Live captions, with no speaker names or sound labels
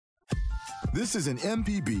This is an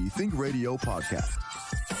MPB Think Radio podcast.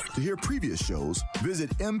 To hear previous shows, visit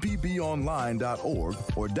mpbonline.org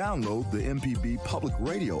or download the MPB Public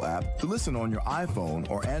Radio app to listen on your iPhone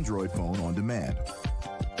or Android phone on demand.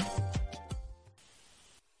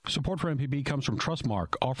 Support for MPB comes from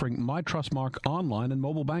Trustmark, offering My Trustmark online and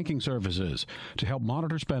mobile banking services to help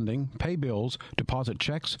monitor spending, pay bills, deposit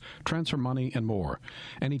checks, transfer money, and more.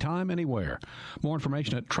 Anytime, anywhere. More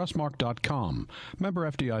information at trustmark.com.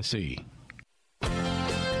 Member FDIC.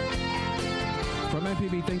 From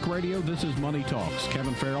MPB Think Radio, this is Money Talks.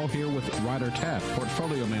 Kevin Farrell here with Ryder Taft,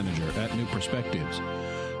 Portfolio Manager at New Perspectives.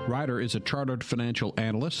 Ryder is a chartered financial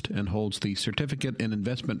analyst and holds the Certificate in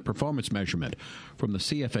Investment Performance Measurement from the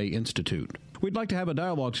CFA Institute. We'd like to have a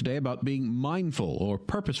dialogue today about being mindful or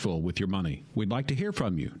purposeful with your money. We'd like to hear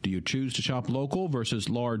from you. Do you choose to shop local versus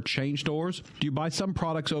large chain stores? Do you buy some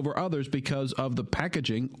products over others because of the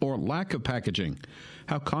packaging or lack of packaging?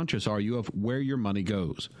 How conscious are you of where your money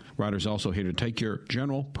goes? Ryder's also here to take your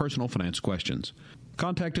general personal finance questions.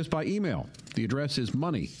 Contact us by email. The address is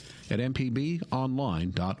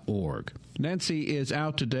money@mpbonline.org. Nancy is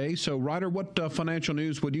out today, so Ryder, what financial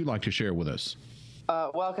news would you like to share with us?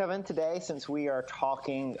 Well, Kevin, today, since we are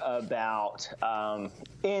talking about,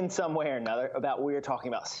 in some way or another, we are talking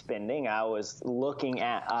about spending, I was looking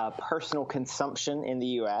at personal consumption in the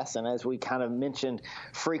U.S., and as we kind of mentioned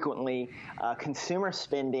frequently, consumer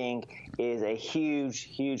spending is a huge,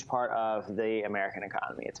 huge part of the American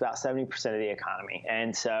economy. It's about 70% of the economy.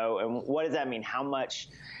 And what does that mean? How much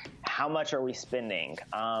are we spending?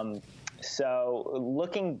 So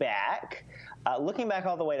looking back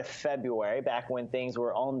all the way to February, back when things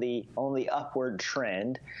were on the upward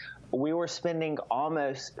trend, we were spending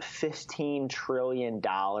almost $15 trillion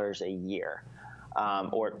a year.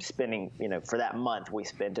 Or spending, for that month, we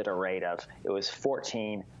spent at a rate of, it was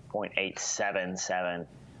 $14.877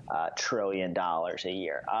 trillion a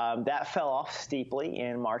year. That fell off steeply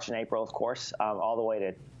in March and April, of course, all the way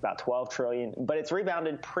to about 12 trillion, but it's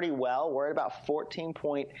rebounded pretty well. We're at about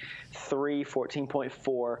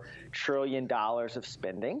 $14.4 trillion of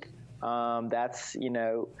spending. That's,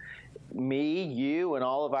 me, you, and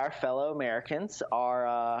all of our fellow Americans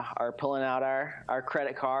are pulling out our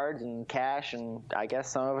credit cards and cash, and I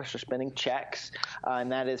guess some of us are spending checks,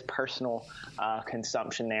 and that is personal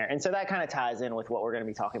consumption there. And so that kind of ties in with what we're going to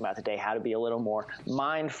be talking about today, how to be a little more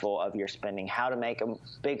mindful of your spending, how to make a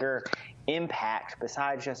bigger impact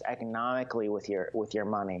besides just economically with your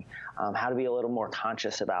money, how to be a little more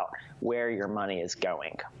conscious about where your money is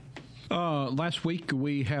going. Last week,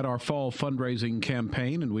 we had our fall fundraising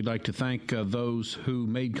campaign, and we'd like to thank those who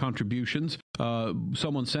made contributions.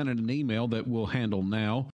 Someone sent in an email that we'll handle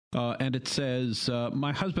now, and it says,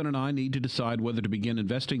 my husband and I need to decide whether to begin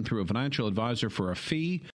investing through a financial advisor for a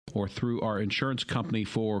fee or through our insurance company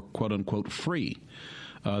for, quote-unquote, free.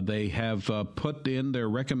 They have put in their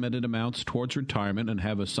recommended amounts towards retirement and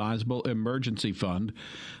have a sizable emergency fund.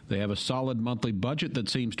 They have a solid monthly budget that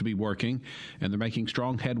seems to be working, and they're making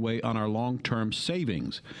strong headway on our long-term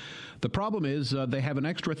savings. The problem is they have an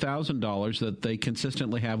extra $1,000 that they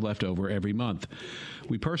consistently have left over every month.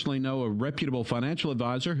 We personally know a reputable financial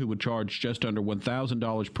advisor who would charge just under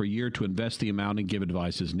 $1,000 per year to invest the amount and give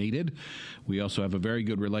advice as needed. We also have a very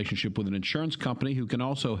good relationship with an insurance company who can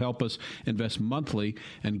also help us invest monthly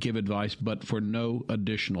and give advice, but for no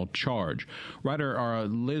additional charge. Ryder,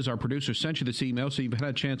 Liz, our producer, sent you this email, so you've had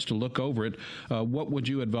a chance to look over it. What would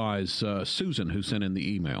you advise Susan, who sent in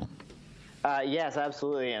the email? Yes,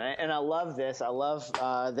 absolutely. And I love this. I love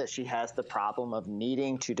that she has the problem of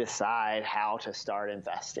needing to decide how to start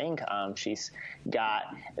investing. She's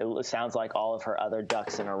got, it sounds like, all of her other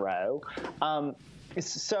ducks in a row.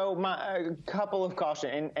 So a couple of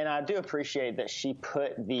caution, and I do appreciate that she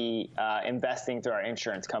put the investing through our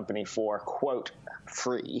insurance company for, quote,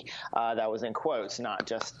 free. That was in quotes, not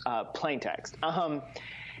just plain text.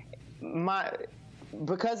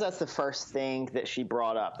 Because that's the first thing that she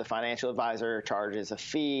brought up. The financial advisor charges a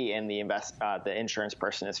fee, and the insurance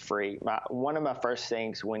person is free. One of my first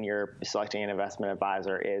things when you're selecting an investment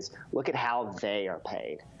advisor is look at how they are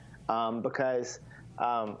paid, because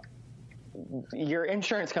your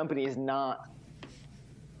insurance company is not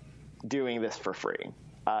doing this for free.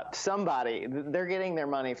 They're getting their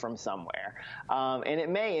money from somewhere, and it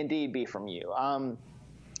may indeed be from you.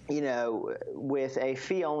 With a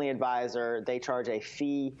fee-only advisor, they charge a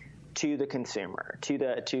fee to the consumer, to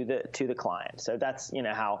the client. So that's,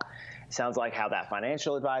 how sounds like how that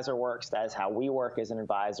financial advisor works. That is how we work as an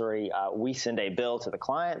advisory. We send a bill to the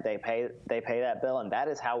client. They pay that bill, and that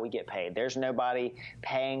is how we get paid. There's nobody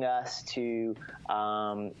paying us to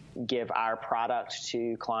give our product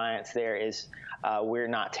to clients. We're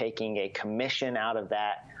not taking a commission out of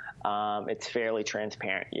that. It's fairly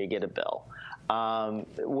transparent. You get a bill.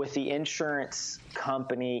 With the insurance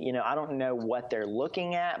company, I don't know what they're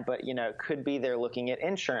looking at, but, it could be they're looking at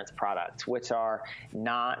insurance products, which are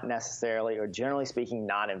not necessarily, or generally speaking,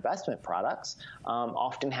 not investment products,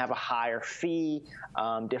 often have a higher fee,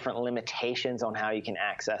 different limitations on how you can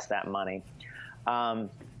access that money.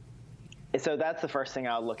 So that's the first thing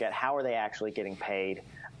I would look at. How are they actually getting paid?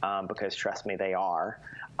 Because trust me, they are.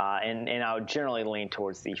 And I would generally lean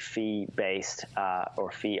towards the fee-based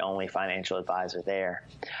or fee-only financial advisor there.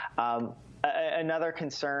 Another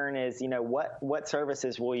concern is, what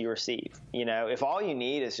services will you receive? If all you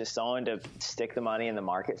need is just someone to stick the money in the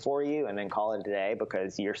market for you and then call it a day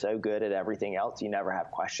because you're so good at everything else, you never have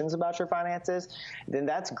questions about your finances, then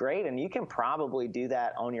that's great. And you can probably do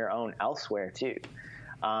that on your own elsewhere too.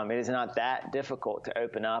 It is not that difficult to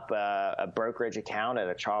open up a brokerage account at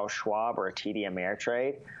a Charles Schwab or a TD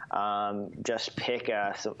Ameritrade. Just pick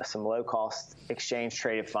some low-cost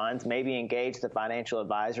exchange-traded funds, maybe engage the financial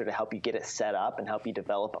advisor to help you get it set up and help you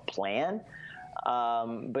develop a plan.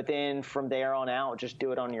 But then from there on out, just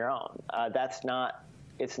do it on your own.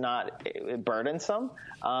 It's not burdensome,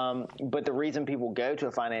 but the reason people go to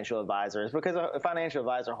a financial advisor is because a financial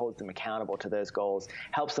advisor holds them accountable to those goals,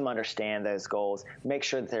 helps them understand those goals, make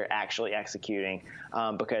sure that they're actually executing,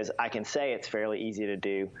 because I can say it's fairly easy to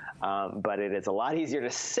do, but it is a lot easier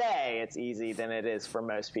to say it's easy than it is for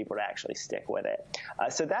most people to actually stick with it.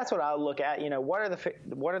 So that's what I would look at.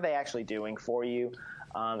 What are they actually doing for you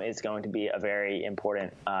is going to be a very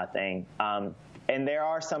important thing. And there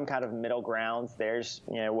are some kind of middle grounds. There's,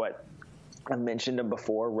 what I mentioned them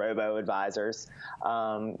before, robo-advisors.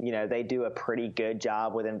 They do a pretty good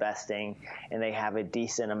job with investing, and they have a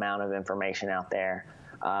decent amount of information out there.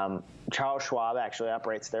 Charles Schwab actually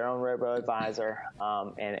operates their own robo-advisor,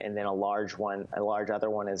 and then a large other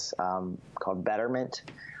one is called Betterment.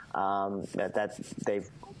 They've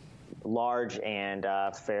large and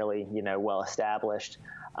fairly, well established.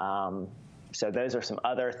 So those are some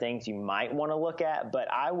other things you might want to look at, but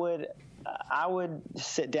I would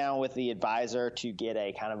sit down with the advisor to get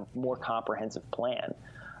a kind of more comprehensive plan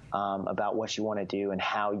about what you want to do and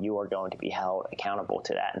how you are going to be held accountable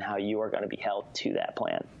to that and how you are going to be held to that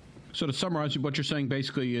plan. So to summarize, what you're saying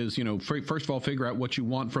basically is, first of all, figure out what you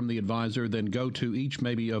want from the advisor, then go to each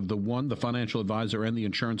maybe of the financial advisor and the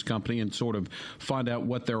insurance company and sort of find out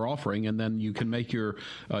what they're offering. And then you can make your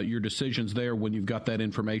decisions there when you've got that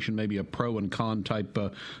information, maybe a pro and con type,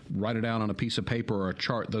 write it down on a piece of paper or a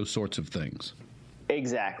chart, those sorts of things.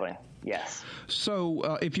 Exactly. Yes.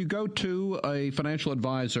 So if you go to a financial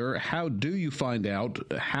advisor, how do you find out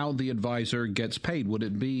how the advisor gets paid? Would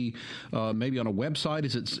it be maybe on a website?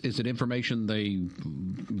 Is it information they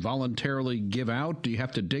voluntarily give out? Do you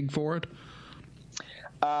have to dig for it?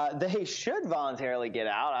 They should voluntarily get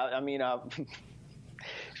out.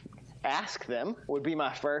 Ask them would be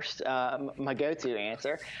my first, my go-to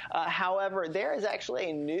answer. However, there is actually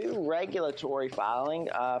a new regulatory filing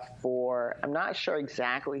I'm not sure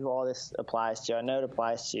exactly who all this applies to. I know it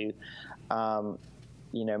applies to,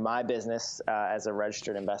 my business as a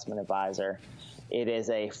registered investment advisor. It is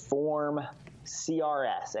a Form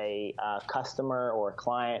CRS, a customer or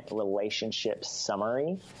client relationship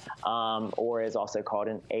summary, or is also called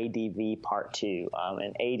an ADV Part 2.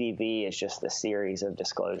 An ADV is just the series of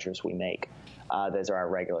disclosures we make. Those are our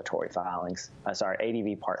regulatory filings.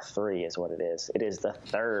 ADV Part 3 is what it is. It is the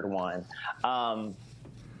third one.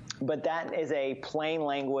 But that is a plain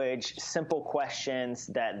language, simple questions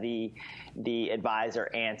that the advisor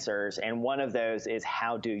answers, and one of those is,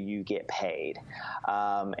 how do you get paid?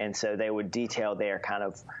 And so they would detail their kind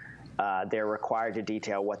of they're required to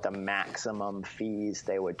detail what the maximum fees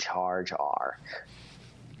they would charge are.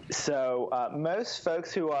 So most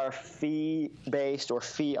folks who are fee-based or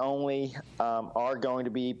fee-only are going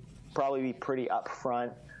to probably be pretty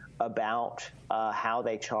upfront about how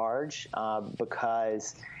they charge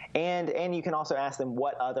because – and you can also ask them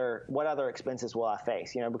what other expenses will I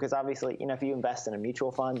face? Because obviously, if you invest in a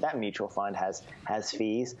mutual fund, that mutual fund has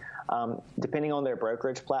fees. Depending on their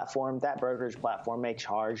brokerage platform, that brokerage platform may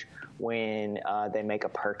charge when they make a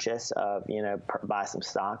purchase of, buy some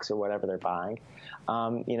stocks or whatever they're buying.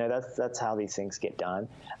 That's how these things get done.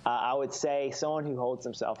 I would say someone who holds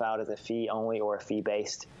themselves out as a fee only or a fee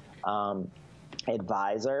based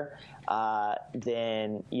advisor,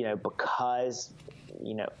 then, because,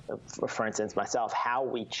 for instance, myself, how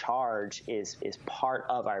we charge is part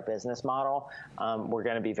of our business model. We're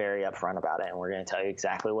going to be very upfront about it, and we're going to tell you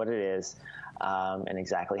exactly what it is, and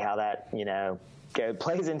exactly how that,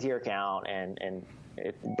 plays into your account, and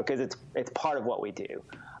because it's part of what we do,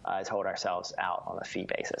 is hold ourselves out on a fee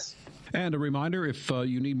basis. And a reminder, if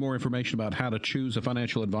you need more information about how to choose a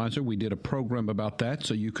financial advisor, we did a program about that,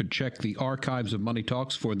 so you could check the archives of Money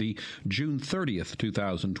Talks for the June 30th,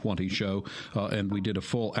 2020 show, and we did a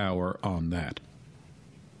full hour on that.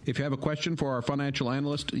 If you have a question for our financial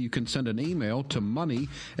analyst, you can send an email to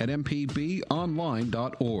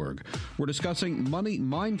money@mpbonline.org. We're discussing money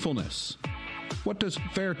mindfulness. What does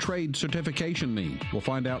fair trade certification mean? We'll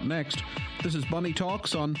find out next. This is Money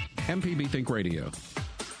Talks on MPB Think Radio.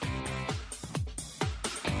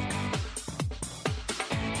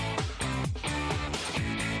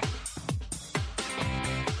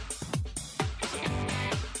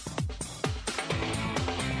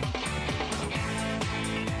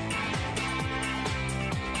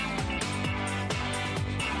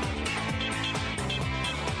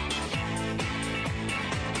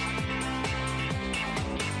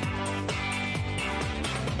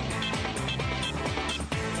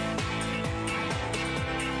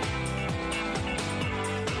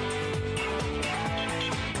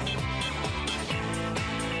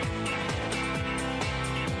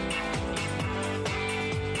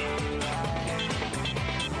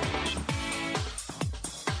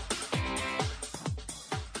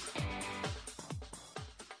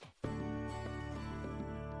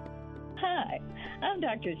 Hi, I'm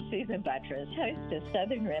Dr. Susan Buttress, host of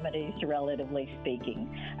Southern Remedies, Relatively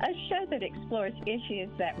Speaking, a show that explores issues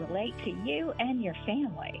that relate to you and your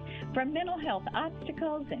family, from mental health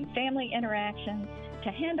obstacles and family interactions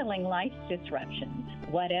to handling life's disruptions.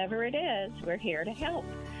 Whatever it is, we're here to help.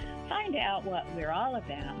 Find out what we're all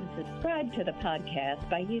about and subscribe to the podcast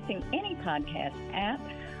by using any podcast app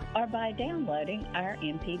or by downloading our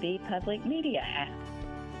MPB Public Media app.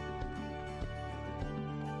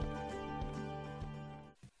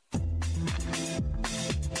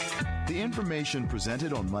 The information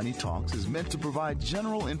presented on Money Talks is meant to provide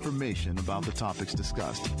general information about the topics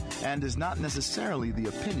discussed and is not necessarily the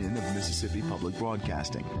opinion of Mississippi Public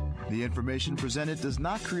Broadcasting. The information presented does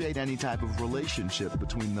not create any type of relationship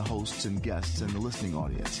between the hosts and guests and the listening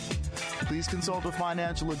audience. Please consult a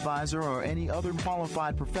financial advisor or any other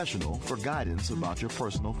qualified professional for guidance about your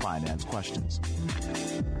personal finance questions.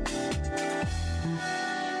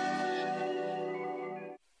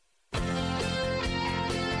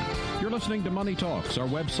 You're listening to Money Talks. Our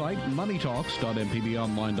website,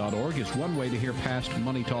 moneytalks.mpbonline.org, is one way to hear past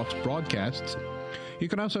Money Talks broadcasts. You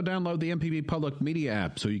can also download the MPB Public Media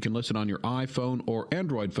app so you can listen on your iPhone or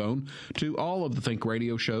Android phone to all of the Think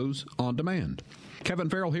Radio shows on demand. Kevin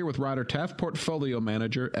Farrell here with Ryder Taft, Portfolio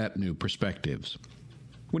Manager at New Perspectives.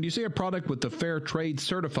 When you see a product with the Fair Trade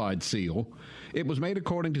Certified seal, it was made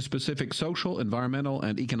according to specific social, environmental,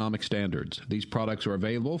 and economic standards. These products are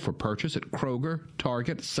available for purchase at Kroger,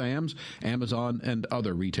 Target, Sam's, Amazon, and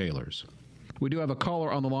other retailers. We do have a caller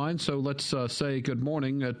on the line, so let's say good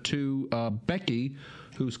morning to Becky,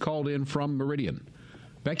 who's called in from Meridian.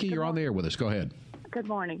 Becky, you're on the air with us. Go ahead. Good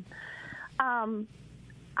morning. I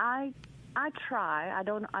try. I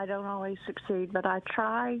don't always succeed, but I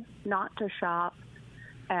try not to shop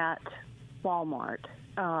at Walmart,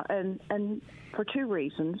 and for two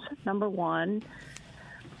reasons. Number one,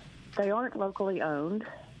 they aren't locally owned,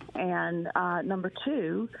 and number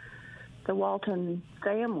two, the Walton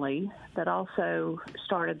family that also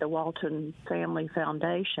started the Walton Family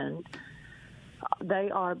Foundation, they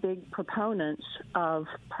are big proponents of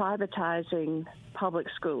privatizing public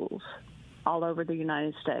schools all over the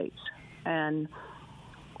United States, and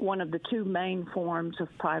one of the two main forms of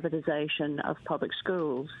privatization of public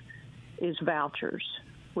schools is vouchers,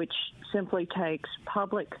 which simply takes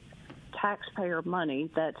public taxpayer money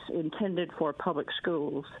that's intended for public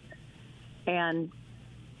schools and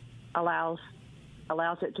allows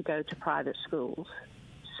it to go to private schools.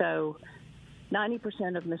 So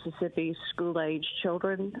 90% of Mississippi's school-age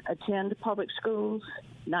children attend public schools.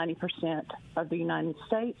 90% of the United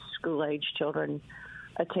States school-age children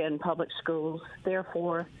attend public schools.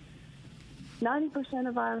 Therefore, 90%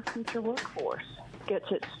 of our future workforce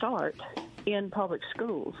gets its start in public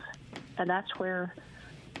schools, and that's where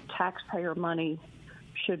taxpayer money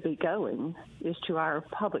should be going, is to our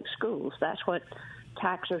public schools. That's what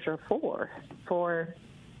taxes are for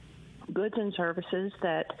goods and services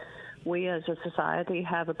that we as a society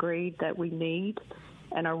have agreed that we need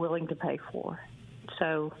and are willing to pay for.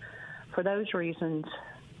 So for those reasons,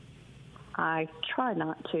 I try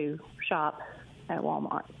not to shop at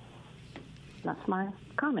Walmart. That's my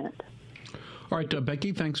comment. All right,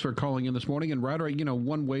 Becky, thanks for calling in this morning. And Ryder,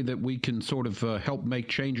 one way that we can sort of help make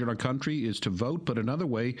change in our country is to vote, but another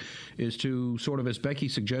way is to sort of, as Becky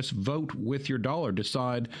suggests, vote with your dollar.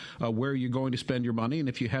 Decide where you're going to spend your money, and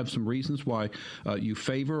if you have some reasons why you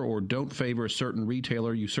favor or don't favor a certain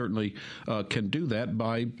retailer, you certainly can do that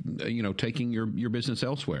by, taking your business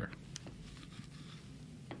elsewhere.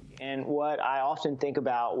 And what I often think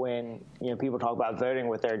about when people talk about voting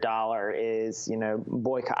with their dollar is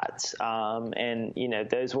boycotts, and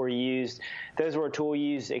those were a tool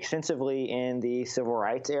used extensively in the civil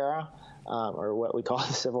rights era, or what we call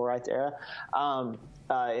the civil rights era.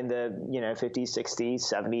 In the 50s, 60s,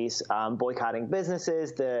 70s, boycotting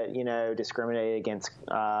businesses that discriminated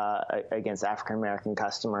against African American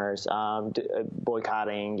customers,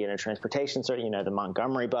 boycotting transportation, the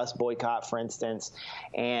Montgomery bus boycott, for instance.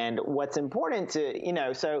 And what's important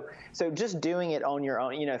to so just doing it on your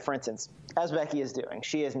own, for instance, as Becky is doing,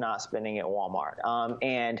 she is not spending at Walmart,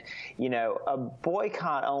 and a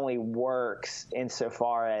boycott only works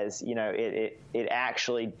insofar as it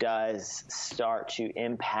actually does start to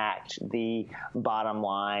impact the bottom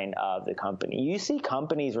line of the company. You see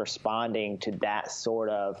companies responding to that sort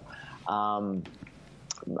of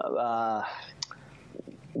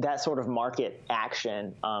market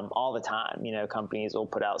action all the time. Companies will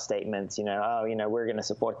put out statements, we're going to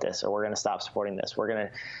support this, or we're going to stop supporting this. We're going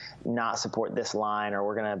to not support this line, or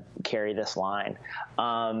we're going to carry this line.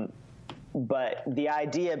 But the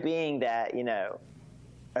idea being that,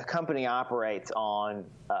 a company operates on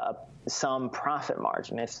some profit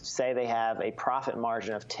margin. If, say, they have a profit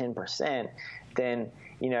margin of 10%, then,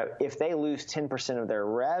 if they lose 10% of their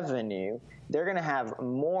revenue, they're going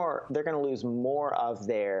to lose more of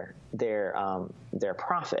their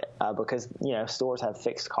profit because stores have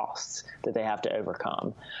fixed costs that they have to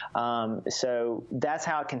overcome. So that's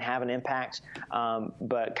how it can have an impact.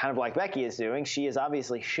 But kind of like Becky is doing, she is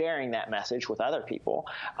obviously sharing that message with other people.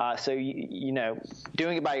 So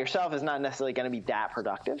doing it by yourself is not necessarily going to be that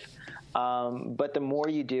productive. But the more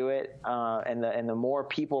you do it, and the more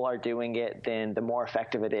people are doing it, then the more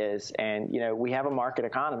effective it is. And we have a market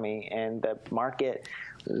economy, and the market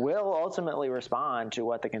will ultimately respond to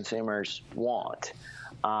what the consumers want.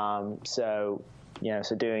 So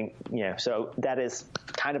that is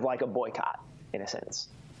kind of like a boycott in a sense.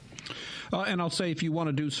 And I'll say, if you want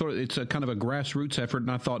to do it's a kind of a grassroots effort, and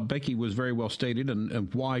I thought Becky was very well stated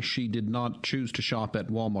and why she did not choose to shop at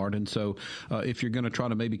Walmart. And so if you're going to try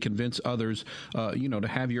to maybe convince others, to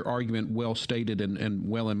have your argument well stated and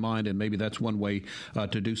well in mind, and maybe that's one way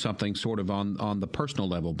to do something sort of on the personal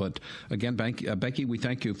level. But again, Becky, we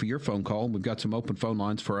thank you for your phone call. We've got some open phone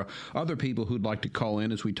lines for other people who'd like to call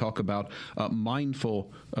in as we talk about mindful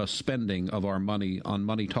spending of our money on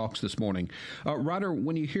Money Talks this morning. Ryder,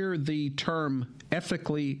 when you hear the term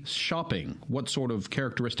ethically shopping, what sort of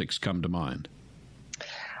characteristics come to mind?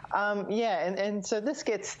 And so this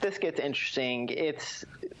gets interesting. It's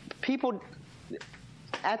people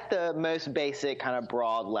at the most basic kind of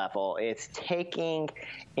broad level. It's taking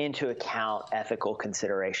into account ethical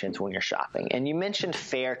considerations when you're shopping. And you mentioned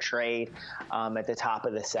fair trade at the top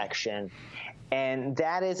of the section. And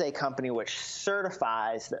that is a company which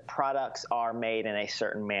certifies that products are made in a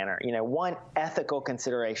certain manner. One ethical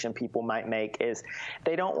consideration people might make is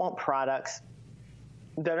they don't want products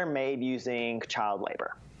that are made using child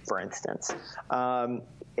labor, for instance.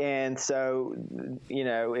 And so,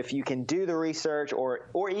 if you can do the research,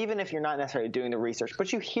 or even if you're not necessarily doing the research,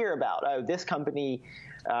 but you hear about, this company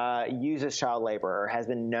uses child labor or has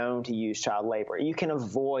been known to use child labor, you can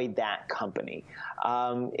avoid that company.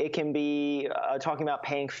 It can be talking about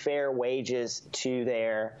paying fair wages to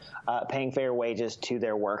their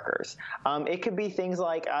workers. It could be things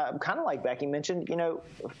like, kind of like Becky mentioned,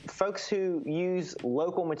 folks who use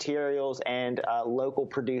local materials and local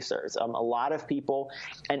producers. A lot of people,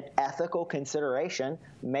 an ethical consideration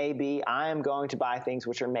may be, I am going to buy things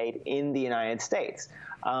which are made in the United States,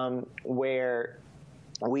 where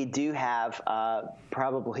we do have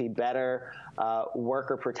probably better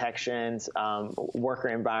worker protections, worker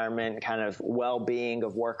environment, kind of well-being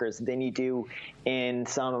of workers than you do in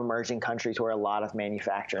some emerging countries where a lot of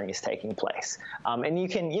manufacturing is taking place. And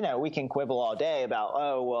we can quibble all day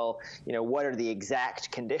about, what are the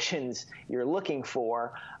exact conditions you're looking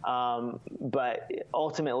for? But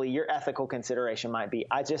ultimately, your ethical consideration might be,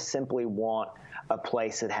 I just simply want a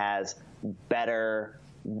place that has better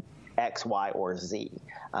X, Y, or Z.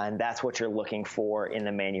 And that's what you're looking for in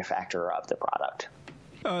the manufacturer of the product.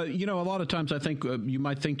 A lot of times I think you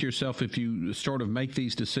might think to yourself, if you sort of make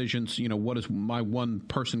these decisions, what is my one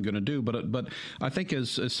person going to do? But I think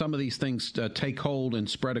as some of these things take hold and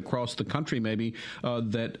spread across the country, maybe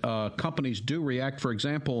that companies do react. For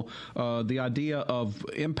example, the idea of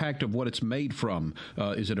impact of what it's made from.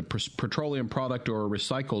 Is it a petroleum product or a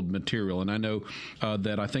recycled material? And I know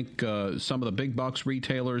that I think some of the big box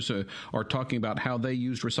retailers are talking about how they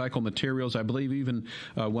use recycled materials. I believe even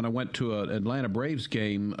when I went to an Atlanta Braves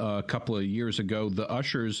game a couple of years ago, the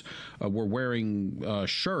ushers were wearing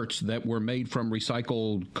shirts that were made from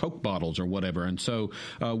recycled Coke bottles or whatever. And so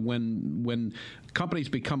when companies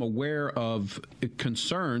become aware of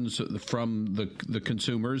concerns from the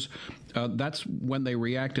consumers, that's when they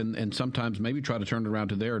react and sometimes maybe try to turn it around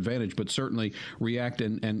to their advantage, but certainly react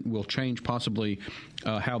and will change possibly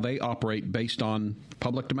how they operate based on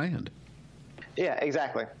public demand. Yeah,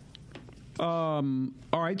 exactly. All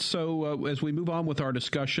right. So as we move on with our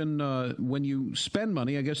discussion, when you spend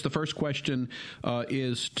money, I guess the first question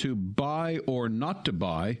is to buy or not to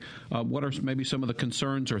buy. What are maybe some of the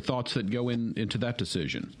concerns or thoughts that go into that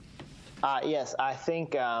decision? Yes, I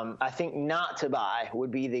think not to buy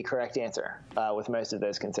would be the correct answer with most of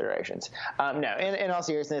those considerations. No, in all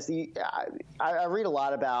seriousness, I read a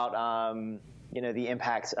lot about the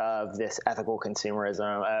impacts of this ethical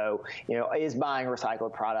consumerism. Is buying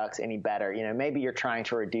recycled products any better? Maybe you're trying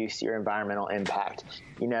to reduce your environmental impact.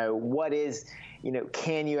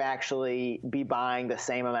 Can you actually be buying the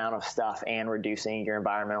same amount of stuff and reducing your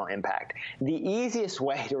environmental impact? The easiest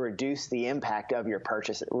way to reduce the impact of your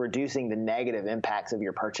purchase, reducing the negative impacts of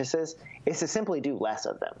your purchases, is to simply do less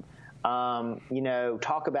of them.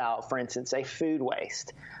 Talk about, for instance, say food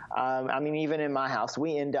waste. Even in my house,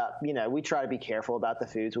 we end up, we try to be careful about the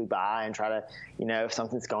foods we buy and try to, if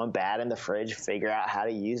something's going bad in the fridge, figure out how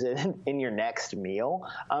to use it in your next meal.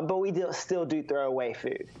 But we still do throw away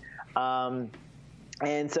food.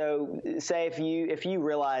 And so say if you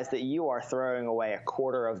realize that you are throwing away a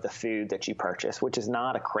quarter of the food that you purchase, which is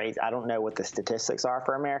not a crazy, I don't know what the statistics are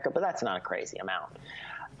for America, but that's not a crazy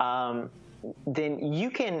amount. Then you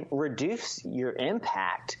can reduce your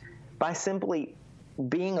impact by simply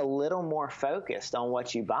being a little more focused on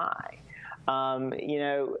what you buy.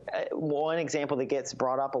 One example that gets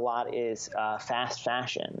brought up a lot is fast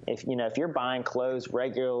fashion. If you're buying clothes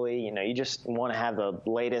regularly, you just want to have the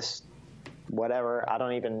latest whatever. I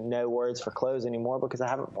don't even know words for clothes anymore because I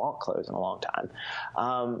haven't bought clothes in a long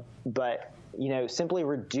time. But simply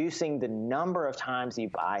reducing the number of times you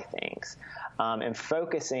buy things and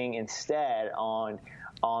focusing instead on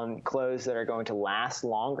clothes that are going to last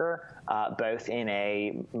longer, both in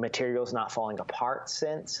a materials not falling apart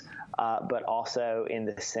sense, but also in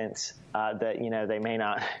the sense that, they may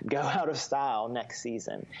not go out of style next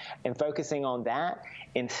season. And focusing on that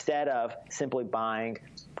instead of simply buying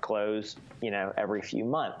clothes, every few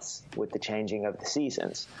months with the changing of the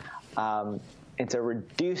seasons. And so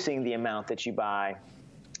reducing the amount that you buy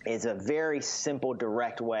is a very simple,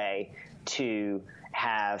 direct way to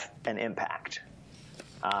have an impact,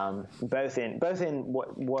 both in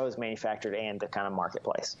what was manufactured and the kind of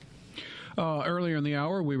marketplace. Earlier in the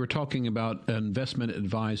hour, we were talking about investment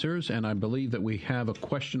advisors, and I believe that we have a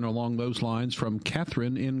question along those lines from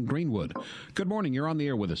Catherine in Greenwood. Good morning. You're on the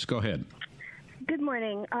air with us. Go ahead. Good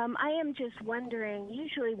morning. I am just wondering,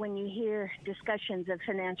 usually when you hear discussions of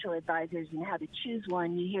financial advisors and how to choose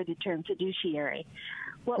one, you hear the term fiduciary.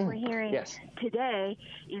 What we're hearing today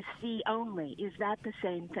is fee only. Is that the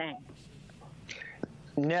same thing?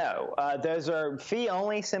 No. Those are fee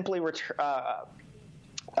only is simply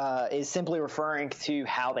referring to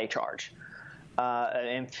how they charge.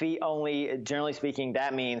 And fee only, generally speaking,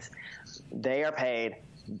 that means they are paid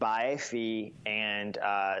by a fee, and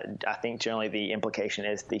I think generally the implication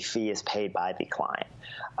is the fee is paid by the client.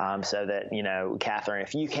 So that, Catherine,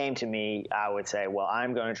 if you came to me, I would say, well,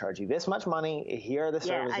 I'm going to charge you this much money. Here are the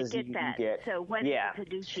services you get. So what is a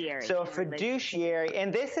fiduciary? So a fiduciary,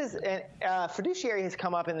 and this is fiduciary has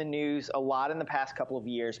come up in the news a lot in the past couple of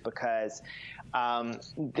years because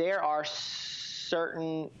there are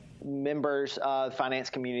certain members of the finance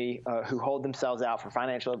community who hold themselves out for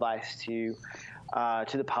financial advice to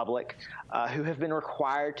the public who have been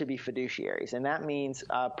required to be fiduciaries. And that means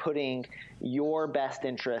putting your best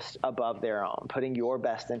interest above their own, putting your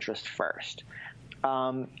best interest first.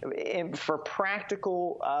 And for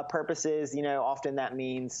practical purposes, often that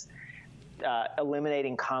means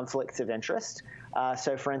eliminating conflicts of interest.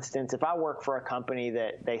 So, for instance, if I work for a company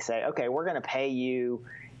that they say, okay, we're going to pay you,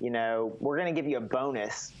 we're going to give you a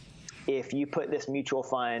bonus if you put this mutual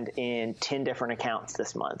fund in 10 different accounts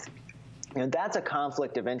this month. That's a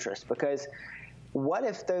conflict of interest because what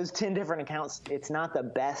if those 10 different accounts, it's not the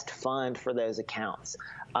best fund for those accounts?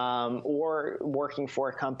 Or working for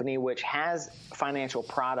a company which has financial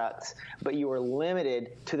products, but you are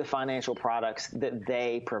limited to the financial products that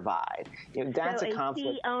they provide. That's a conflict.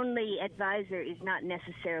 So a fee-only advisor is not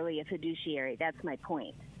necessarily a fiduciary. That's my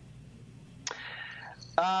point.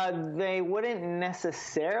 They wouldn't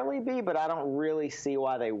necessarily be, but I don't really see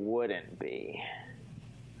why they wouldn't be.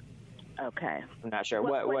 Okay. I'm not sure.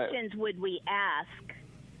 What questions would we ask?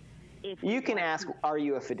 If you can ask, are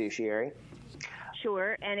you a fiduciary?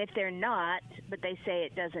 Sure. And if they're not, but they say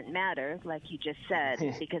it doesn't matter, like you just said,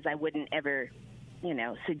 because I wouldn't ever,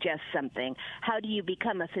 suggest something, how do you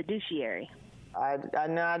become a fiduciary?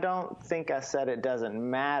 No, I don't think I said it doesn't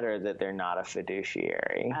matter that they're not a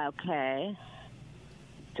fiduciary. Okay.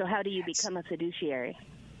 So how do you become a fiduciary?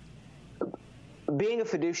 Being a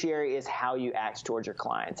fiduciary is how you act towards your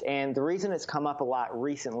clients. And the reason it's come up a lot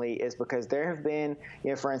recently is because there have been,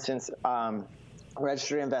 for instance,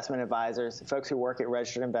 registered investment advisors, folks who work at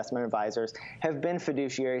registered investment advisors have been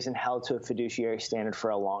fiduciaries and held to a fiduciary standard for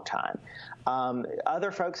a long time.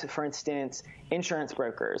 Other folks, for instance, insurance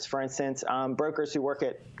brokers, for instance, brokers who work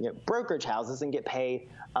at brokerage houses and get paid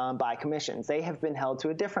by commissions, they have been held to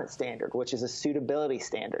a different standard, which is a suitability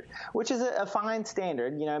standard, which is a fine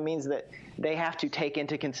standard. It means that they have to take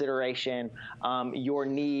into consideration your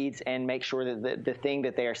needs and make sure that the thing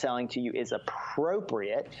that they are selling to you is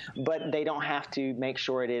appropriate, but they don't have to make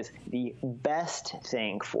sure it is the best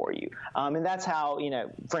thing for you. And that's how,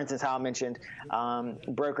 for instance, how I mentioned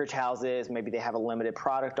brokerage houses, maybe they have a limited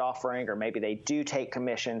product offering, or maybe they do take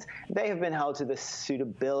commissions. They have been held to the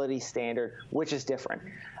suitability standard, which is different.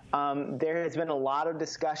 There has been a lot of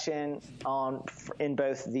discussion in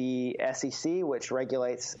both the SEC, which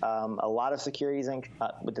regulates a lot of securities,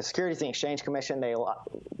 with the Securities and Exchange Commission, they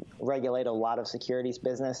regulate a lot of securities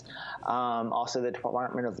business. Also, the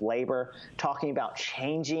Department of Labor, talking about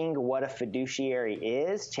changing what a fiduciary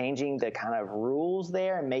is, changing the kind of rules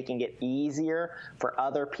there, and making it easier for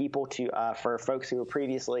other people for folks who were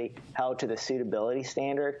previously held to the suitability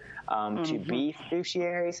standard to be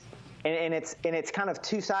fiduciaries. And it's kind of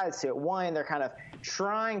two sides to it. One, they're kind of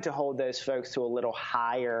trying to hold those folks to a little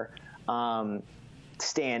higher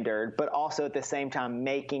standard, but also at the same time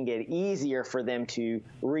making it easier for them to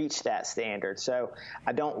reach that standard. So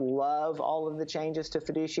I don't love all of the changes to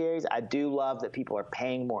fiduciaries. I do love that people are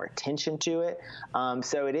paying more attention to it.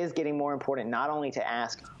 So it is getting more important not only to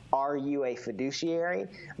ask, are you a fiduciary,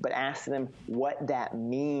 but ask them what that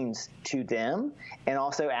means to them, and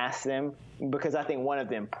also ask them, because I think one of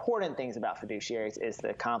the important things about fiduciaries is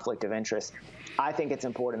the conflict of interest. I think it's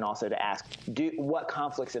important also to ask, what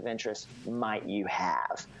conflicts of interest might you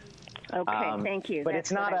have? Okay, thank you. But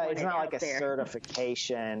it's not like a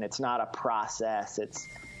certification. It's not a process.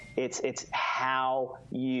 It's how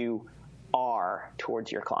you are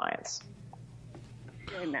towards your clients.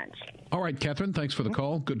 Very much. All right, Catherine, thanks for the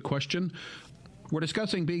call. Good question. We're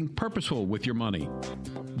discussing being purposeful with your money.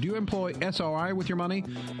 Do you employ SRI with your money?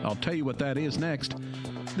 I'll tell you what that is next.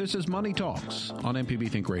 This is Money Talks on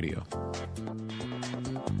MPB Think Radio.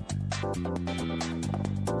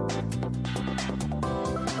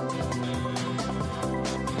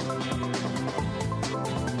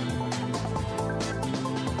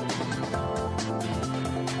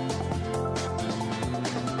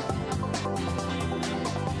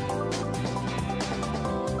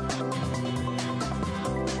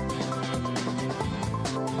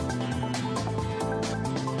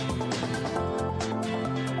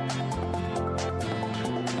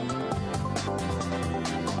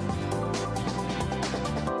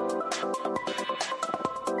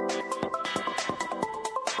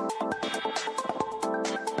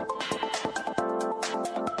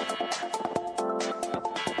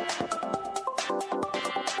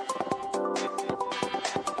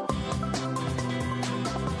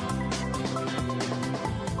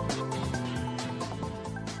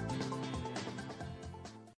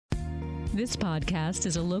 This podcast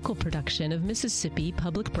is a local production of Mississippi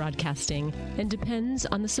Public Broadcasting and depends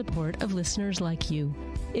on the support of listeners like you.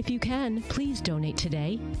 If you can, please donate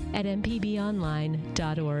today at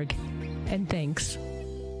mpbonline.org. And thanks.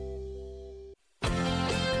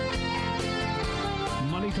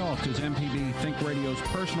 Money Talks is MPB Think Radio's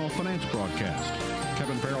personal finance broadcast.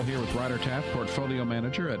 Kevin Farrell here with Ryder Taft, Portfolio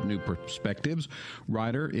Manager at New Perspectives.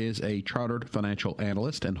 Ryder is a chartered financial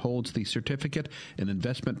analyst and holds the Certificate in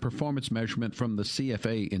Investment Performance Measurement from the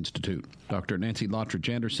CFA Institute. Dr. Nancy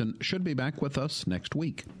Lottridge-Anderson should be back with us next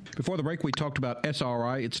week. Before the break, we talked about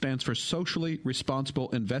SRI. It stands for Socially Responsible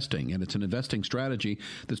Investing, and it's an investing strategy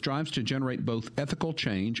that strives to generate both ethical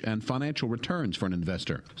change and financial returns for an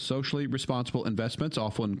investor. Socially responsible investments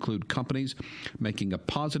often include companies making a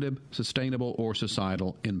positive, sustainable, or societal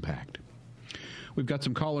impact. We've got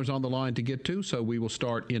some callers on the line to get to, so we will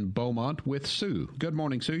start in Beaumont with Sue. Good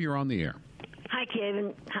morning, Sue. You're on the air. Hi,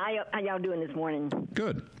 Kevin. How y'all doing this morning?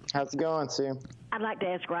 Good. How's it going, Sue? I'd like to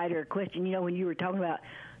ask Ryder a question. You know, when you were talking about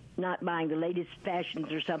not buying the latest fashions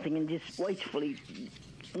or something and just wastefully,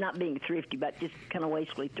 not being thrifty, but just kind of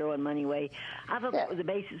wastefully throwing money away, I thought that was the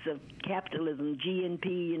basis of capitalism, GNP,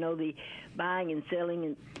 you know, the buying and selling,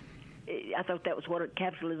 and I thought that was what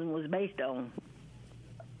capitalism was based on.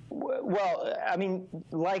 Well, I mean,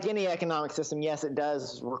 like any economic system, yes, it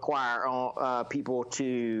does require people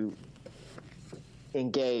to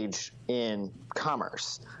engage in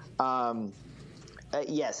commerce.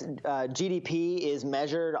 Yes, GDP is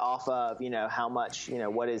measured off of, how much,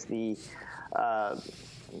 what is the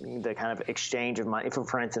kind of exchange of money.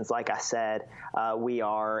 For instance, like I said, we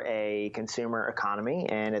are a consumer economy,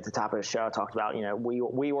 and at the top of the show, I talked about,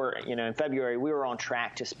 we were, in February, we were on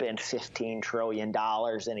track to spend $15 trillion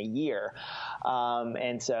in a year.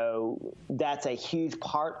 And so that's a huge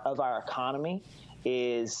part of our economy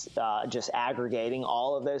is just aggregating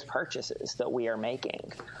all of those purchases that we are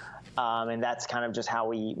making. And that's kind of just how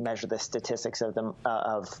we measure the statistics of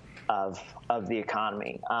the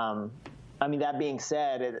economy. I mean, that being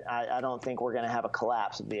said, I don't think we're going to have a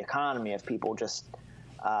collapse of the economy if people just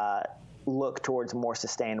look towards more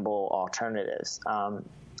sustainable alternatives.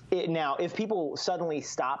 Now, if people suddenly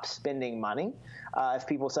stop spending money, if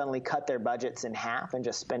people suddenly cut their budgets in half and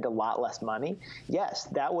just spend a lot less money, yes,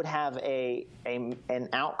 that would have an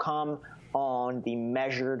outcome on the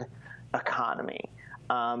measured economy.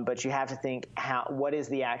 But you have to think what is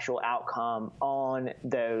the actual outcome on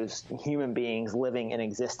those human beings living and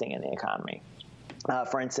existing in the economy.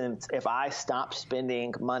 For instance, if I stop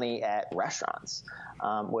spending money at restaurants,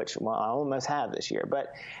 which I almost have this year,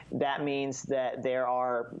 but that means that there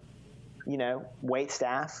are wait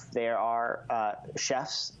staff, there are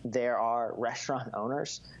chefs, there are restaurant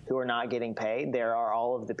owners who are not getting paid. There are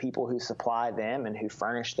all of the people who supply them and who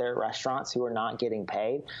furnish their restaurants who are not getting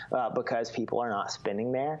paid because people are not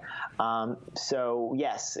spending there. So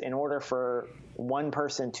yes, in order for one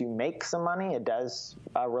person to make some money, it does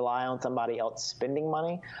rely on somebody else spending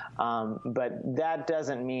money. But that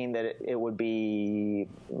doesn't mean that it would be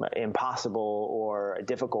impossible or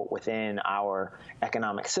difficult within our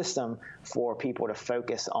economic system for people to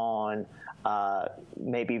focus on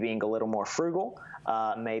maybe being a little more frugal,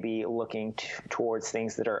 maybe looking towards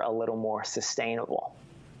things that are a little more sustainable.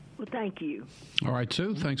 Well, thank you. All right,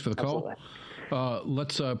 Sue, thanks for the call.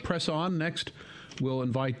 Let's press on. Next, we'll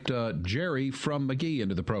invite Jerry from McGee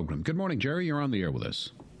into the program. Good morning, Jerry. You're on the air with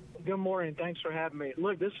us. Good morning. Thanks for having me.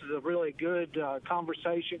 Look, this is a really good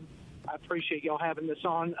conversation. I appreciate y'all having this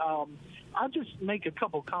on. I'll just make a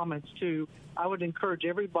couple comments, too. I would encourage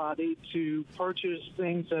everybody to purchase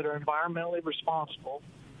things that are environmentally responsible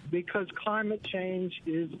because climate change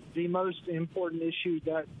is the most important issue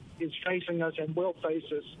that is facing us and will face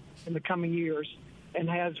us in the coming years and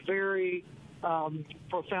has very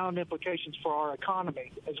profound implications for our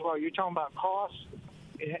economy as well. You're talking about costs.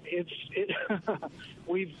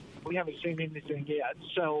 We haven't seen anything yet.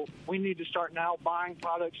 So we need to start now buying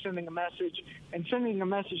products, sending a message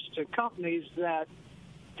to companies that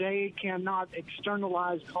they cannot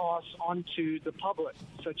externalize costs onto the public,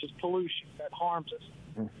 such as pollution that harms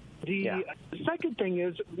us. The second thing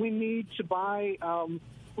is we need to buy.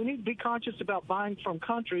 We need to be conscious about buying from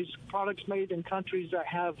products made in countries that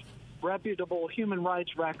have reputable human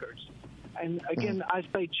rights records. And again, I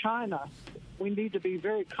say China. We need to be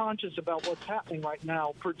very conscious about what's happening right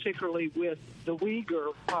now, particularly with the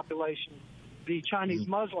Uyghur population, the Chinese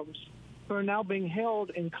Muslims, who are now being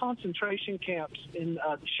held in concentration camps in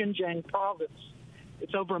Xinjiang province.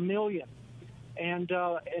 It's over 1 million. And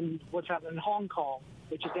what's happening in Hong Kong,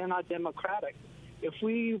 which is anti-democratic. If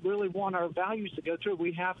we really want our values to go through,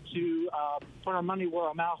 we have to put our money where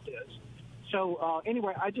our mouth is. So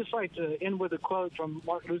anyway, I'd just like to end with a quote from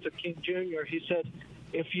Martin Luther King Jr. He said,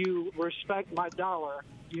 "If you respect my dollar,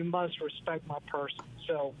 you must respect my person."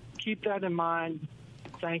 So keep that in mind.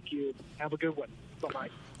 Thank you. Have a good one. Bye-bye.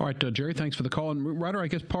 All right, Jerry, thanks for the call. And Ryder, I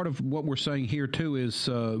guess part of what we're saying here too is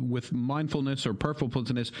with mindfulness or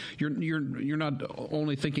purposefulness, you're not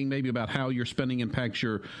only thinking maybe about how your spending impacts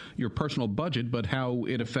your personal budget, but how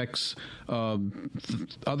it affects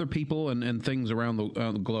other people and things around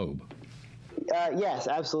the globe. Yes,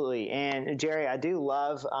 absolutely. And Jerry, I do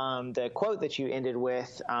love the quote that you ended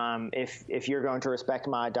with. If you're going to respect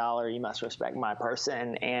my dollar, you must respect my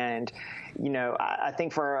person. And, I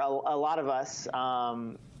think for a lot of us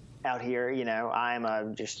out here, I'm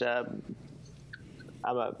a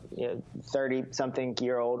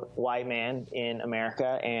 30-something-year-old white man in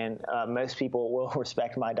America, and most people will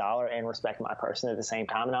respect my dollar and respect my person at the same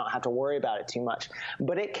time, and I don't have to worry about it too much.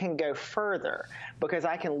 But it can go further because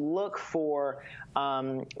I can look for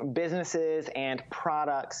businesses and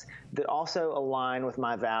products that also align with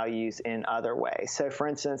my values in other ways. So, for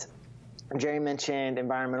instance, Jerry mentioned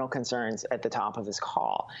environmental concerns at the top of his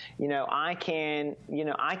call. I can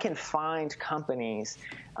find companies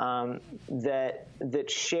that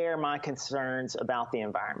share my concerns about the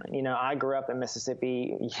environment. I grew up in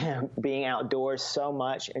Mississippi, being outdoors so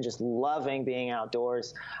much and just loving being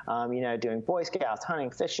outdoors. Doing Boy Scouts,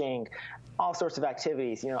 hunting, fishing, all sorts of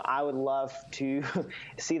activities. I would love to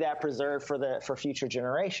see that preserved for future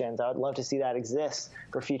generations. I would love to see that exist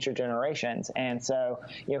for future generations. And so,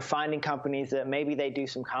 finding companies that maybe they do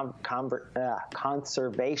some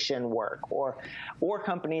conservation work, or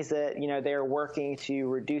companies that they're working to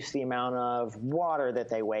reduce the amount of water that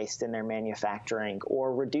they waste in their manufacturing,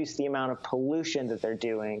 or reduce the amount of pollution that they're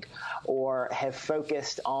doing, or have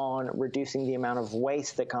focused on reducing the amount of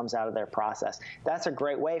waste that comes out of their process. That's a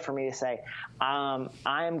great way for me to say, I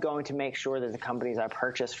am going to make sure that the companies I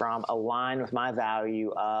purchase from align with my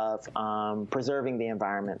value of preserving the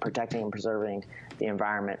environment, protecting and preserving the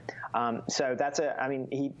environment. So that's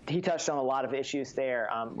he touched on a lot of issues there.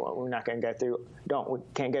 We're not going to go through, we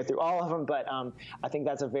can't go through all of them, but I think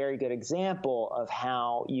that's a very good example of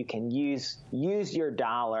how you can use your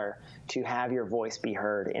dollar to have your voice be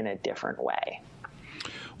heard in a different way.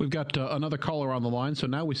 We've got another caller on the line, so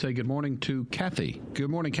now we say good morning to Kathy. Good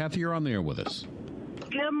morning, Kathy. You're on the air with us.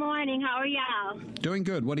 Good morning. How are y'all? Doing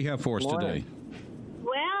good. What do you have for us today?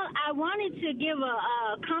 Well, I wanted to give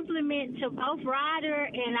a compliment to both Ryder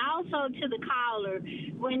and also to the caller.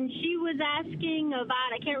 When she was asking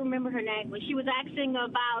about, I can't remember her name, when she was asking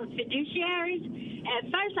about fiduciaries, at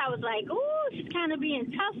first I was like, ooh, she's kind of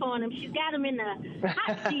being tough on them. She's got them in the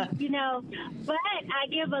hot seat, But I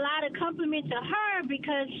give a lot of compliment to her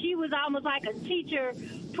because she was almost like a teacher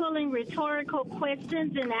pulling rhetorical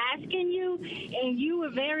questions and asking you, and you were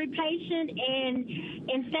very patient, and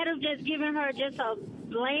instead of just giving her just a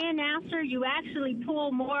bland answer, you actually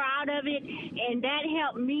pull more out of it, and that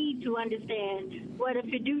helped me to understand what a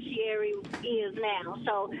fiduciary is now.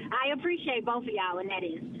 So I appreciate both of y'all in that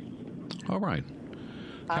instance. All right.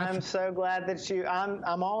 I'm so glad that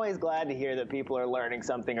I'm always glad to hear that people are learning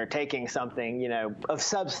something or taking something, of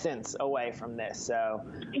substance away from this. So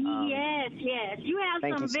yes. You have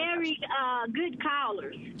some very good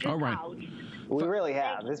callers. All right. Callers. We really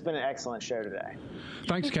have. It's been an excellent show today.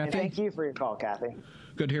 Thanks, Kathy. And thank you for your call, Kathy.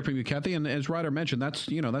 Good to hear from you, Kathy. And as Ryder mentioned,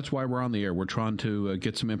 that's why we're on the air. We're trying to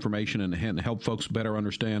get some information and help folks better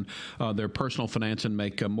understand their personal finance and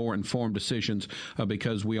make more informed decisions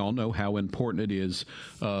because we all know how important it is,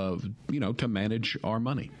 to manage our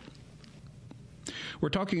money. We're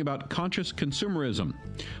talking about conscious consumerism.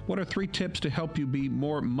 What are 3 tips to help you be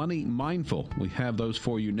more money mindful? We have those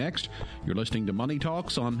for you next. You're listening to Money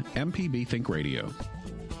Talks on MPB Think Radio.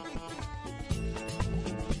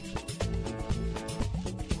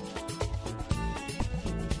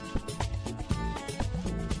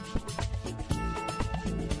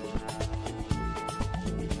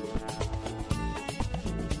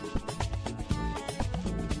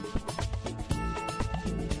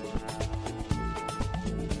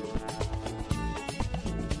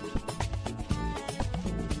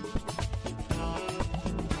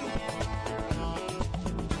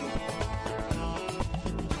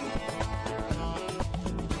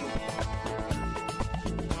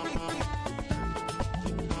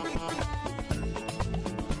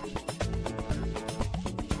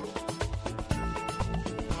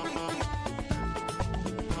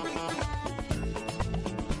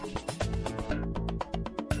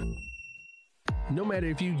 No matter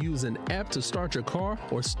if you use an app to start your car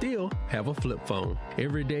or still have a flip phone,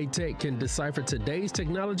 Everyday Tech can decipher today's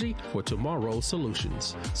technology for tomorrow's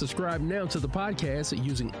solutions. Subscribe now to the podcast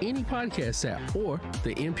using any podcast app or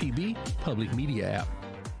the MPB Public Media app.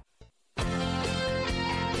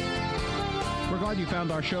 We're glad you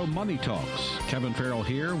found our show, Money Talks. Kevin Farrell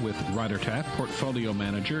here with Ryder Taft, Portfolio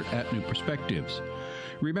Manager at New Perspectives.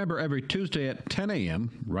 Remember, every Tuesday at 10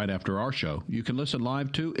 a.m., right after our show, you can listen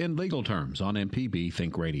live to In Legal Terms on MPB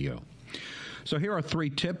Think Radio. So here are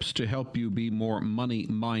 3 tips to help you be more money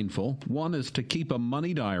mindful. 1 is to keep a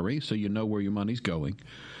money diary so you know where your money's going.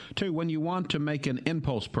 2, when you want to make an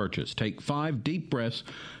impulse purchase, take 5 deep breaths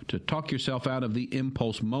to talk yourself out of the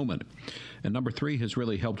impulse moment. And number 3 has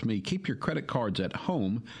really helped me: keep your credit cards at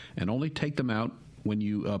home and only take them out when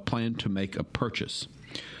you plan to make a purchase.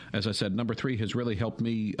 As I said, number 3 has really helped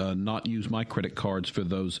me not use my credit cards for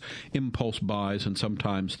those impulse buys and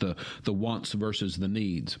sometimes the wants versus the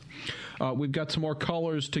needs. We've got some more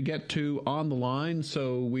callers to get to on the line,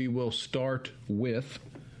 so we will start with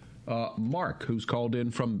Mark, who's called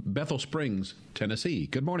in from Bethel Springs, Tennessee.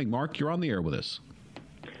 Good morning, Mark. You're on the air with us.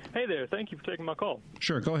 Hey there. Thank you for taking my call.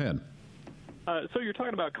 Sure. Go ahead. So you're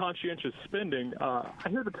talking about conscientious spending. I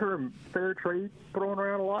hear the term fair trade thrown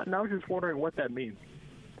around a lot, and I was just wondering what that means.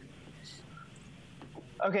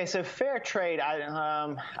 Okay, so fair trade,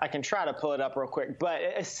 I can try to pull it up real quick, but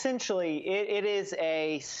essentially it is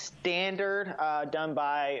a standard done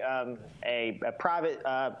by a private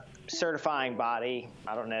certifying body.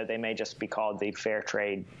 I don't know, they may just be called the Fair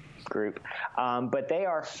Trade Group, but they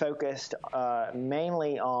are focused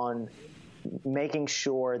mainly on making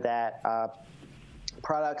sure that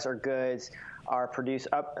products or goods are produced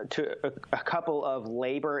up to a couple of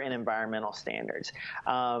labor and environmental standards.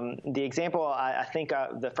 The example I think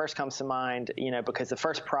the first comes to mind, because the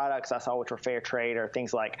first products I saw which were fair trade are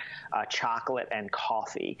things like chocolate and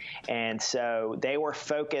coffee. And so they were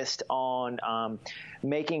focused on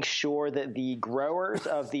making sure that the growers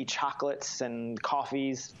of the chocolates and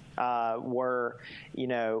coffees were,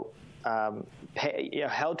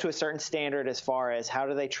 held to a certain standard as far as how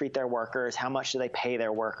do they treat their workers, how much do they pay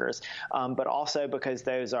their workers, but also because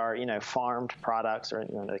those are, farmed products, or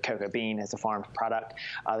the cocoa bean is a farmed product,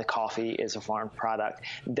 the coffee is a farmed product,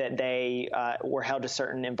 that they were held to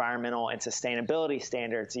certain environmental and sustainability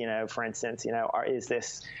standards. For instance, is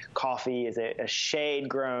this coffee, is it a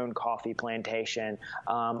shade-grown coffee plantation?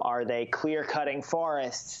 Are they clear-cutting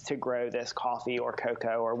forests to grow this coffee or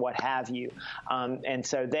cocoa or what have you? And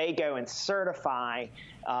so they go and certify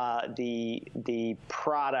the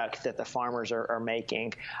product that the farmers are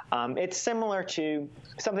making. It's similar to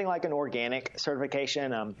something like an organic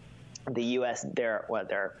certification. The U.S. there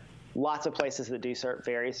are lots of places that do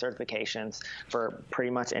various certifications for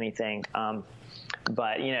pretty much anything.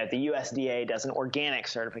 But, the USDA does an organic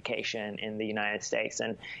certification in the United States.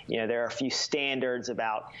 And, there are a few standards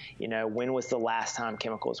about, when was the last time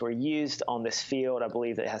chemicals were used on this field. I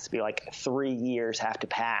believe that it has to be like 3 years have to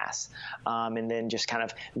pass. And then just kind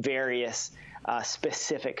of various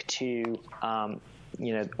specific to,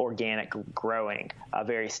 organic growing,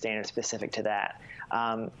 very standard specific to that.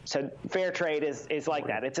 So fair trade is like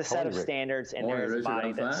that. It's a set of standards, and there is a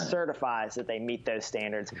body that certifies that they meet those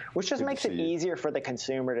standards, which just makes it easier for the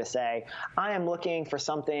consumer to say, I am looking for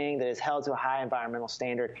something that is held to a high environmental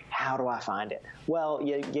standard. How do I find it? Well,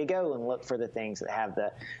 you go and look for the things that have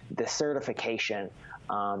the certification.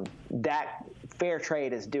 That fair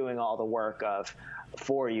trade is doing all the work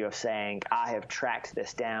for you of saying, I have tracked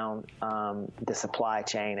this down the supply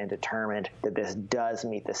chain and determined that this does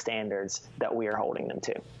meet the standards that we are holding them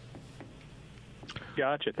to.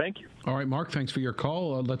 Gotcha. Thank you. All right, Mark, thanks for your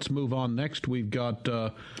call. Let's move on next. We've got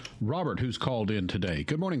Robert, who's called in today.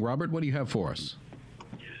 Good morning, Robert. What do you have for us?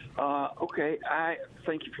 Okay. I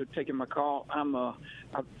thank you for taking my call.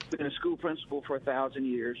 I've been a school principal for 1,000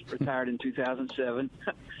 years, retired in 2007.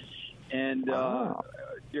 And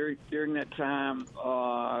during that time,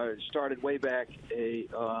 started way back a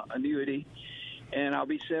annuity, and I'll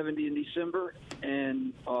be 70 in December.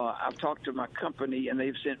 And I've talked to my company, and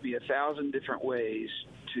they've sent me 1,000 different ways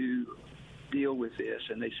to deal with this.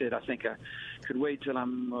 And they said I think I could wait till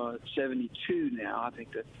I'm 72 now. I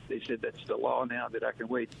think that they said that's the law now, that I can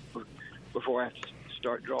wait before I have to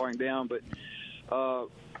start drawing down. But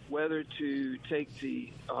whether to take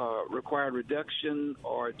the required reduction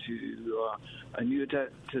or to annuitize,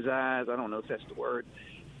 I don't know if that's the word.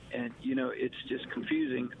 And, it's just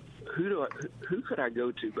confusing. Who could I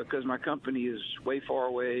go to? Because my company is way far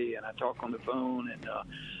away, and I talk on the phone, and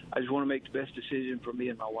I just want to make the best decision for me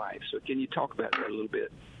and my wife. So can you talk about that a little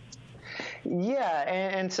bit? Yeah,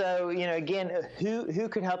 and so, again, who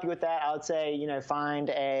could help you with that? I would say, find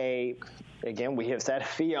again, we have said a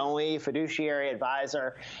fee-only fiduciary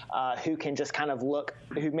advisor who can just kind of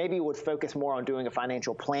who maybe would focus more on doing a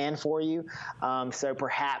financial plan for you. So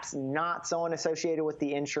perhaps not someone associated with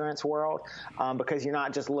the insurance world, because you're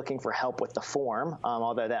not just looking for help with the form,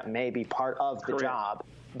 although that may be part of the job.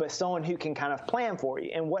 but someone who can kind of plan for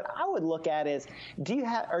you. And what I would look at is,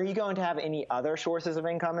 are you going to have any other sources of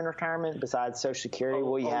income in retirement besides Social Security?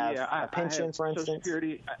 Will you have a pension, for instance?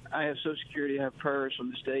 I have Social Security. I have PERS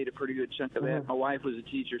from the state, a pretty good chunk of that. My wife was a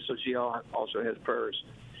teacher, so she also has PERS.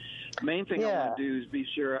 Main thing I want to do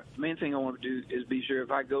is be sure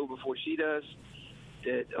if I go before she does,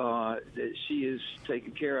 that she is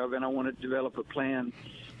taken care of, and I want to develop a plan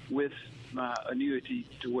with my annuity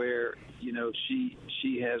to where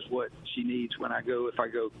she has what she needs if I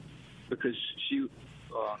go, because she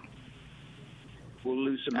will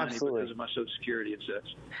lose some money because of my Social Security and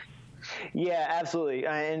such. Yeah, absolutely.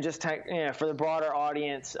 And just for the broader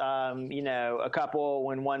audience, a couple,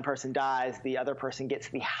 when one person dies, the other person gets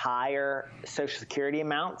the higher Social Security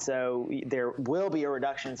amount. So there will be a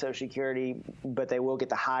reduction in Social Security, but they will get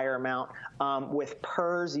the higher amount. With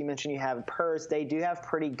PERS, you mentioned you have PERS. They do have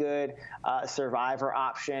pretty good survivor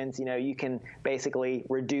options. You can basically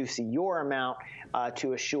reduce your amount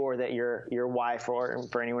to assure that your wife, or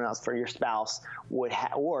for anyone else, for your spouse, would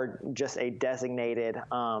or just a designated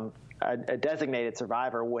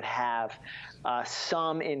survivor would have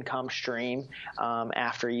some income stream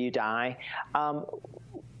after you die.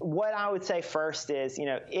 What I would say first is,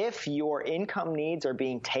 if your income needs are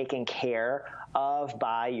being taken care of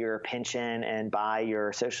by your pension and by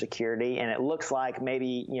your Social Security, and it looks like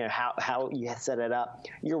maybe, how you set it up,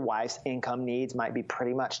 your wife's income needs might be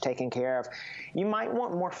pretty much taken care of, you might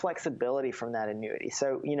want more flexibility from that annuity.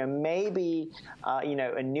 So, maybe,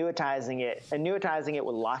 annuitizing it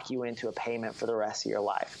would lock you into a payment for the rest of your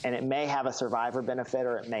life, and it may have a survivor benefit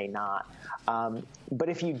or it may not. But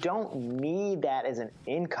if you don't need that as an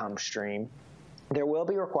income stream, there will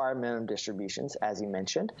be required minimum distributions, as you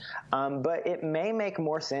mentioned, but it may make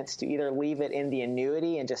more sense to either leave it in the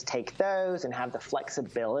annuity and just take those and have the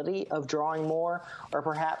flexibility of drawing more, or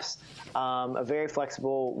perhaps a very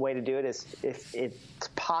flexible way to do it is, if it's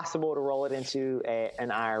possible, to roll it into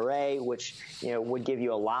an IRA, which would give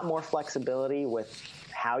you a lot more flexibility with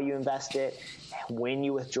how you invest it, when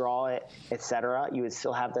you withdraw it, et cetera. You would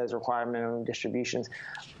still have those required minimum distributions,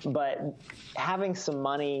 but having some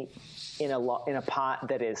money in a pot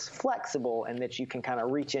that is flexible and that you can kind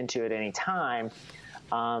of reach into at any time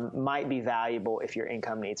might be valuable if your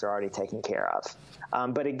income needs are already taken care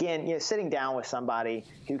of. But again, sitting down with somebody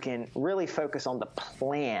who can really focus on the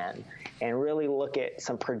plan and really look at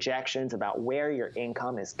some projections about where your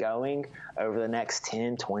income is going over the next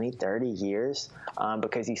 10, 20, 30 years,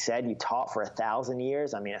 because you said you taught for 1,000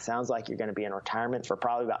 years. I mean, it sounds like you're going to be in retirement for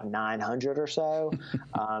probably about 900 or so.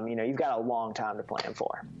 You've got a long time to plan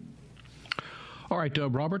for. All right,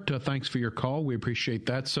 Robert, thanks for your call. We appreciate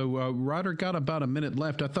that. So, Ryder, got about a minute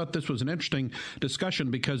left. I thought this was an interesting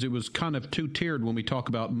discussion because it was kind of two-tiered when we talk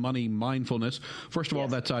about money mindfulness. First of all,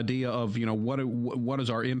 that's idea of, what is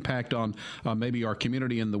our impact on maybe our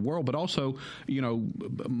community and the world, but also,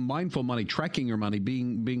 mindful money, tracking your money,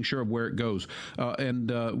 being sure of where it goes.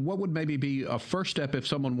 And what would maybe be a first step if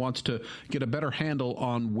someone wants to get a better handle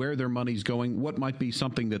on where their money's going? What might be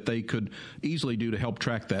something that they could easily do to help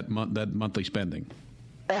track that monthly spending?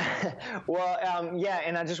 Well,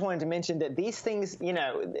 and I just wanted to mention that these things,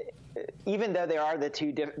 even though there are the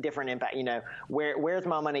two different impact, where's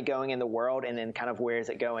my money going in the world, and then kind of where is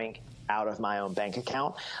it going out of my own bank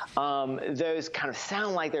account. Those kind of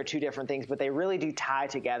sound like they're two different things, but they really do tie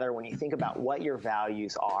together when you think about what your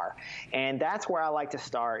values are. And that's where I like to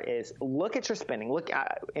start is look at your spending.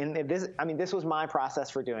 This was my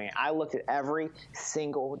process for doing it. I looked at every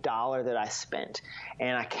single dollar that I spent,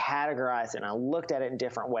 and I categorized it, and I looked at it in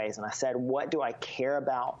different ways. And I said, what do I care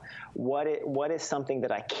about? What is something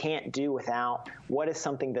that I can't do without? What is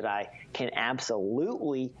something that I can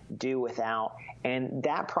absolutely do without? And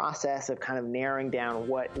that process of kind of narrowing down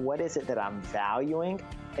what is it that I'm valuing,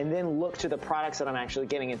 and then look to the products that I'm actually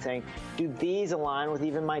getting and saying, do these align with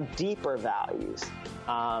even my deeper values?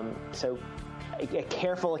 So a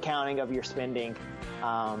careful accounting of your spending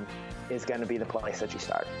is going to be the place that you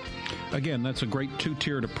start. Again, that's a great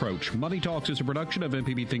two-tiered approach. Money Talks is a production of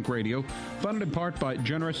MPB Think Radio, funded in part by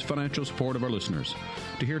generous financial support of our listeners.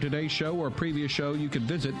 To hear today's show or a previous show, you can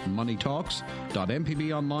visit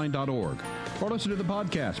moneytalks.mpbonline.org or listen to the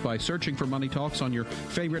podcast by searching for Money Talks on your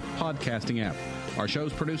favorite podcasting app. Our show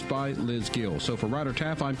is produced by Liz Gill. So for Ryder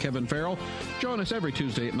Taff, I'm Kevin Farrell. Join us every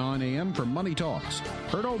Tuesday at 9 a.m. for Money Talks,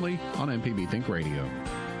 heard only on MPB Think Radio.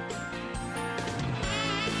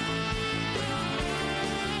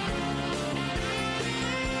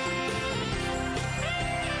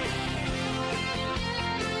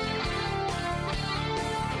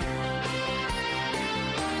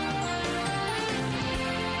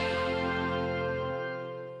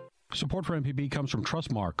 Support for MPB comes from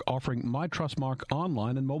Trustmark, offering My Trustmark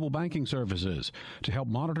online and mobile banking services to help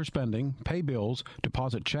monitor spending, pay bills,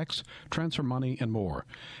 deposit checks, transfer money, and more.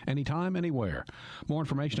 Anytime, anywhere. More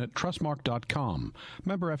information at trustmark.com.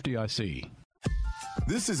 Member FDIC.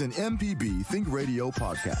 This is an MPB Think Radio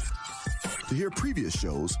podcast. To hear previous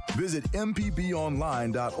shows, visit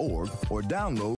mpbonline.org or download